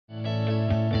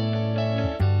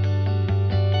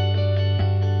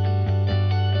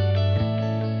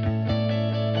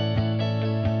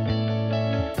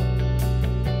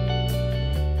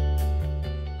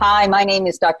Hi, my name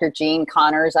is Dr. Jean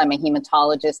Connors. I'm a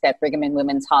hematologist at Brigham and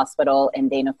Women's Hospital and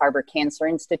Dana-Farber Cancer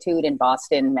Institute in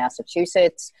Boston,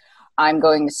 Massachusetts. I'm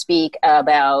going to speak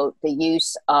about the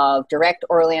use of direct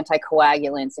oral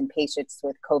anticoagulants in patients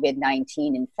with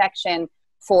COVID-19 infection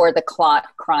for the Clot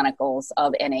Chronicles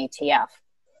of NATF.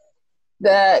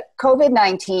 The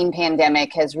COVID-19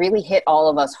 pandemic has really hit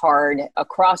all of us hard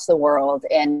across the world,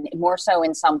 and more so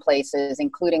in some places,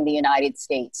 including the United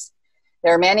States.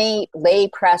 There are many lay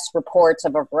press reports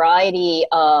of a variety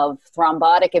of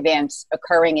thrombotic events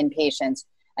occurring in patients,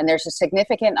 and there's a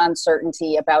significant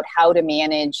uncertainty about how to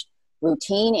manage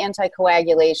routine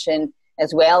anticoagulation,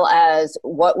 as well as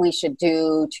what we should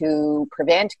do to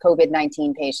prevent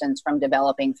COVID-19 patients from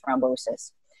developing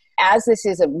thrombosis. As this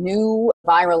is a new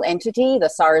viral entity, the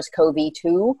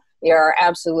SARS-CoV-2, there are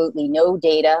absolutely no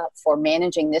data for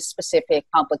managing this specific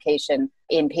complication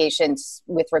in patients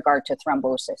with regard to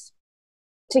thrombosis.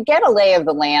 To get a lay of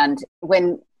the land,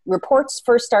 when reports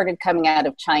first started coming out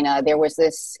of China, there was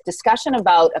this discussion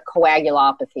about a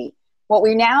coagulopathy. What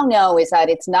we now know is that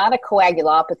it's not a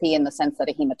coagulopathy in the sense that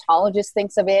a hematologist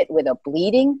thinks of it with a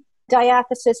bleeding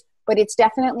diathesis, but it's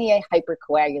definitely a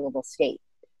hypercoagulable state.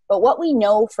 But what we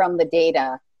know from the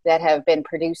data that have been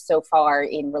produced so far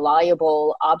in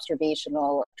reliable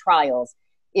observational trials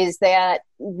is that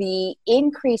the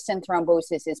increase in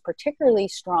thrombosis is particularly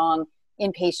strong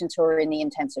in patients who are in the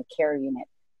intensive care unit.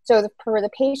 So for the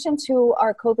patients who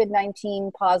are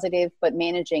COVID-19 positive but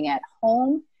managing at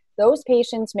home, those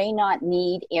patients may not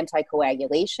need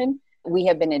anticoagulation. We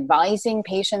have been advising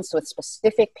patients with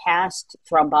specific past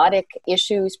thrombotic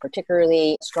issues,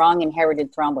 particularly strong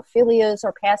inherited thrombophilias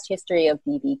or past history of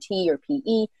DVT or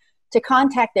PE, to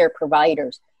contact their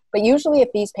providers. But usually if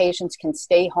these patients can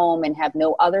stay home and have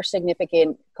no other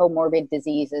significant comorbid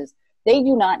diseases, they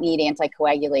do not need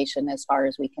anticoagulation as far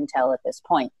as we can tell at this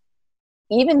point.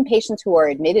 Even patients who are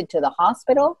admitted to the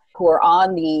hospital, who are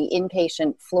on the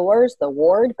inpatient floors, the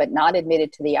ward, but not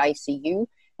admitted to the ICU,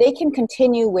 they can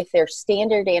continue with their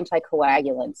standard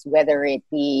anticoagulants, whether it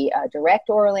be a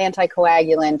direct oral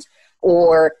anticoagulant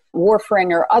or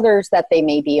warfarin or others that they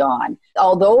may be on.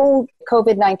 Although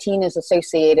COVID-19 is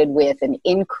associated with an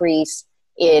increase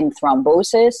in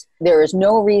thrombosis, there is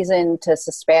no reason to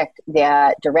suspect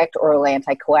that direct oral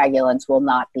anticoagulants will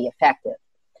not be effective.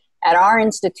 At our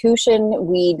institution,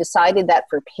 we decided that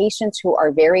for patients who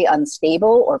are very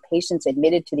unstable or patients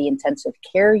admitted to the intensive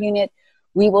care unit,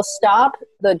 we will stop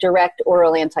the direct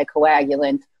oral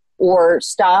anticoagulant or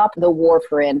stop the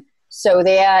warfarin so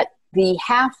that the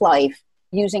half-life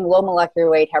using low molecular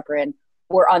weight heparin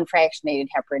or unfractionated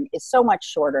heparin is so much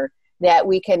shorter that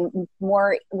we can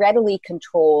more readily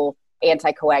control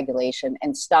anticoagulation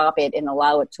and stop it and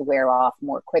allow it to wear off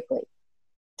more quickly.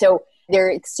 So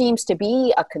there seems to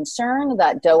be a concern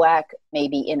that DOAC may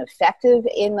be ineffective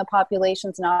in the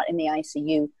populations not in the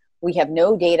ICU. We have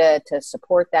no data to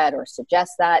support that or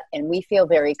suggest that, and we feel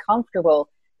very comfortable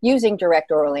using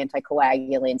direct oral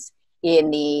anticoagulants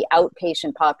in the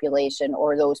outpatient population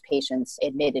or those patients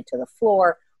admitted to the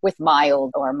floor with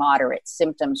mild or moderate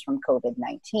symptoms from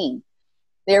COVID-19.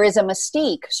 There is a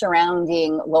mystique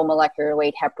surrounding low molecular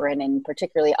weight heparin and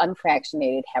particularly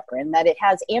unfractionated heparin that it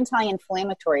has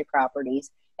anti-inflammatory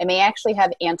properties and may actually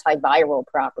have antiviral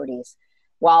properties.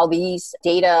 While these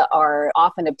data are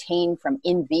often obtained from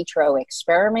in vitro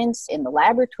experiments in the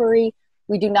laboratory,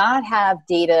 we do not have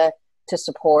data to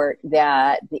support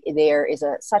that there is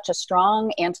such a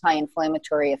strong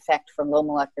anti-inflammatory effect from low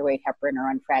molecular weight heparin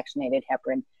or unfractionated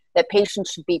heparin that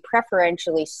patients should be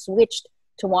preferentially switched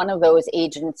to one of those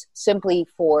agents simply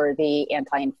for the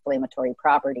anti-inflammatory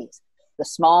properties. The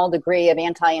small degree of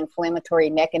anti-inflammatory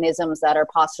mechanisms that are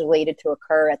postulated to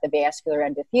occur at the vascular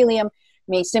endothelium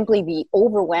may simply be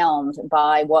overwhelmed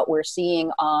by what we're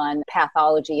seeing on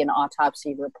pathology and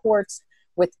autopsy reports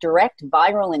with direct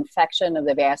viral infection of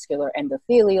the vascular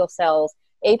endothelial cells,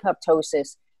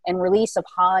 apoptosis, and release of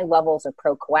high levels of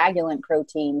procoagulant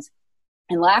proteins,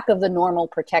 and lack of the normal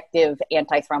protective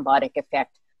antithrombotic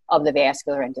effect of the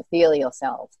vascular endothelial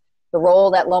cells. The role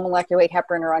that low molecular weight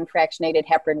heparin or unfractionated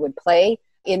heparin would play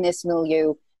in this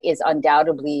milieu is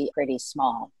undoubtedly pretty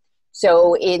small.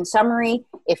 So in summary,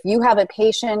 if you have a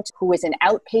patient who is an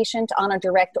outpatient on a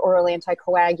direct oral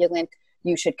anticoagulant,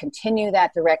 you should continue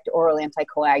that direct oral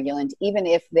anticoagulant even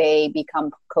if they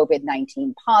become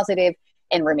COVID-19 positive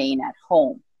and remain at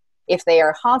home. If they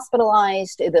are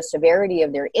hospitalized, the severity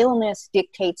of their illness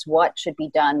dictates what should be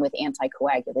done with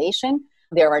anticoagulation.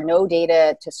 There are no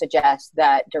data to suggest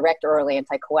that direct oral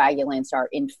anticoagulants are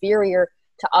inferior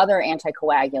to other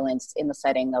anticoagulants in the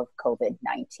setting of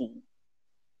COVID-19.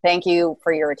 Thank you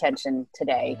for your attention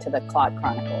today to the Clot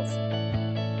Chronicles.